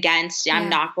 going against, I'm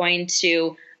not going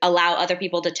to allow other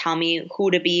people to tell me who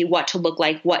to be, what to look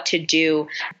like, what to do.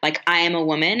 I am a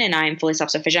woman and I am fully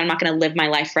self-sufficient. I'm not going to live my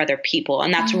life for other people.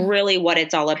 And that's really what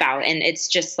it's all about. And it's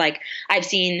just I've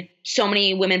seen so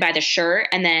many women buy the shirt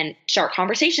and then start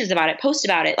conversations about it, post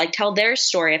about it, tell their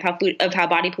story of how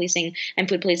body policing and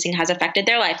food policing has affected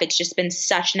their life. It's just been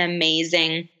such an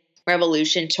amazing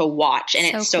revolution to watch, and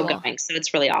it's still going. So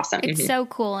it's really awesome. It's so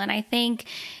cool. And I think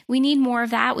we need more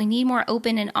of that. We need more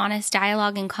open and honest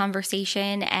dialogue and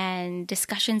conversation and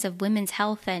discussions of women's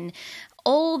health and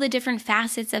all the different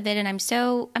facets of it. And I'm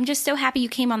just so happy you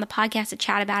came on the podcast to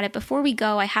chat about it. Before we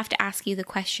go, I have to ask you the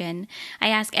question I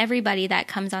ask everybody that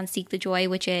comes on Seek the Joy,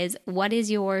 which is, what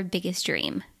is your biggest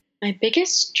dream? My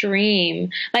biggest dream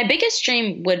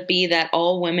would be that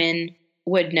all women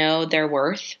would know their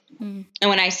worth. And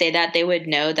when I say that, they would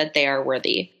know that they are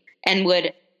worthy and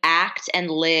would act and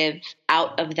live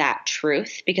out of that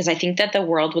truth, because I think that the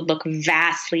world would look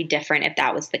vastly different if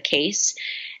that was the case.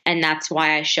 And that's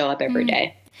why I show up every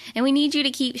day. And we need you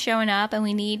to keep showing up, and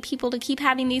we need people to keep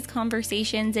having these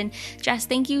conversations. And Jess,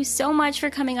 thank you so much for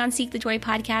coming on Seek the Joy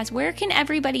podcast. Where can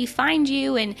everybody find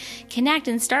you and connect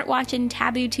and start watching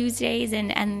Taboo Tuesdays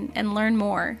and learn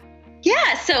more?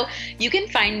 Yeah, so you can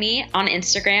find me on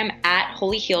Instagram at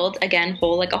Holy Healed, again,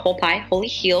 whole like a whole pie, Holy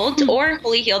Healed, or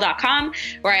holyhealed.com,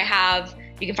 where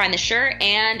you can find the shirt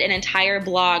and an entire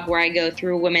blog where I go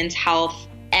through women's health,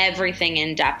 everything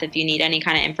in depth if you need any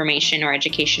kind of information or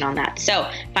education on that. So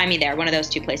find me there, one of those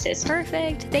two places.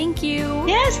 Perfect. Thank you.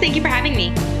 Yes, thank you for having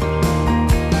me.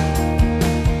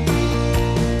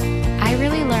 I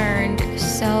really learned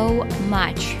so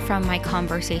much from my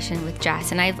conversation with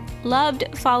Jess, and I've loved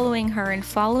following her and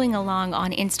following along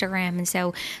on Instagram. And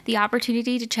so the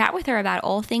opportunity to chat with her about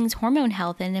all things hormone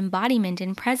health and embodiment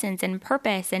and presence and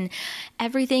purpose and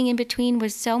everything in between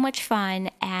was so much fun,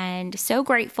 and so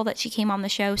grateful that she came on the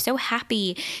show. So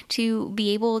happy to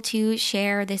be able to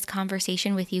share this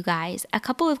conversation with you guys. A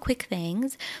couple of quick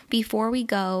things before we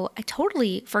go. I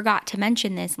totally forgot to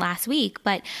mention this last week,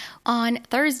 but on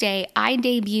Thursday, I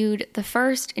debuted the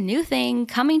first new thing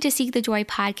coming to Seek the Joy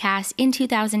podcast in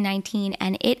 2019,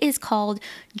 and it is called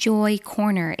Joy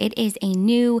Corner. It is a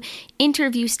new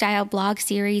interview-style blog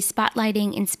series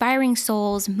spotlighting inspiring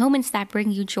souls, moments that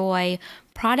bring you joy,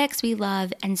 products we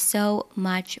love, and so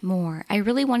much more. I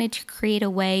really wanted to create a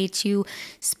way to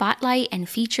spotlight and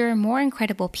feature more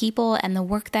incredible people and the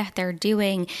work that they're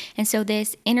doing. And so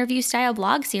this interview-style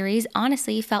blog series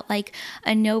honestly felt like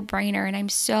a no-brainer, and I'm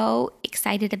so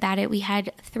excited about it. We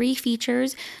had 3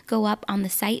 features go up on the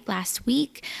site last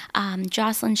week.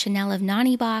 Jocelyn Chanel of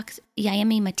Nani Box,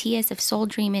 Yayemi Matias of Soul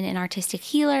Dreamin' and Artistic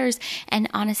Healers, and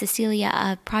Anna Cecilia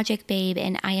of Project Babe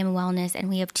and I Am Wellness. And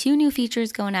we have 2 new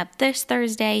features going up this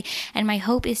Thursday, and my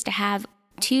hope is to have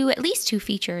at least two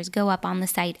features go up on the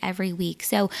site every week.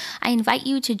 So I invite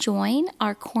you to join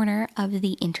our corner of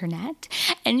the internet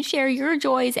and share your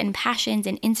joys and passions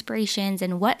and inspirations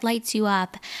and what lights you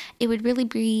up. It would really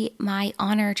be my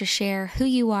honor to share who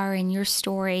you are and your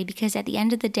story, because at the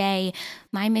end of the day,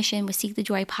 my mission with Seek the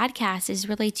Joy podcast is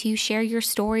really to share your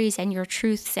stories and your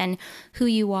truths and who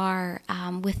you are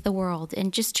with the world,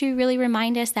 and just to really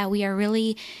remind us that we are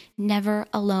really never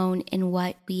alone in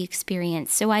what we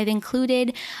experience. So I've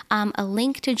included a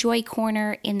link to Joy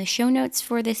Corner in the show notes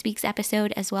for this week's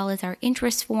episode, as well as our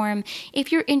interest form.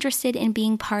 If you're interested in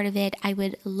being part of it, I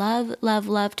would love, love,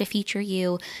 love to feature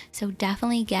you. So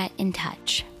definitely get in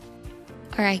touch.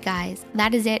 All right, guys,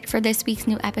 that is it for this week's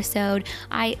new episode.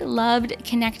 I loved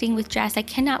connecting with Jess. I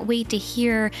cannot wait to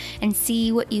hear and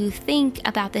see what you think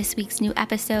about this week's new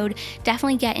episode.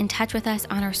 Definitely get in touch with us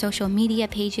on our social media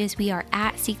pages. We are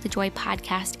at Seek the Joy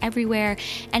Podcast everywhere.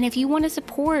 And if you want to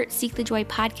support Seek the Joy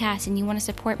Podcast and you want to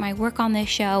support my work on this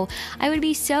show, I would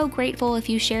be so grateful if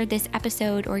you shared this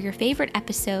episode or your favorite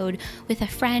episode with a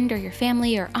friend or your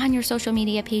family or on your social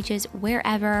media pages,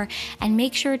 wherever. And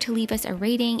make sure to leave us a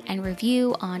rating and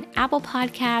review on Apple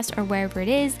Podcasts or wherever it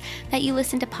is that you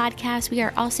listen to podcasts. We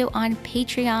are also on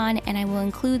Patreon, and I will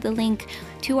include the link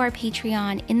to our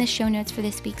Patreon in the show notes for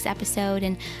this week's episode.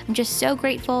 And I'm just so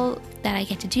grateful that I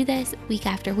get to do this week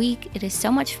after week. It is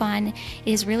so much fun.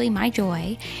 It is really my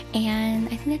joy. And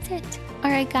I think that's it. All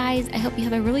right, guys, I hope you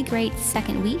have a really great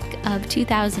second week of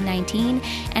 2019.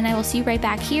 And I will see you right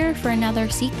back here for another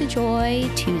Seek the Joy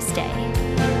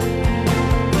Tuesday.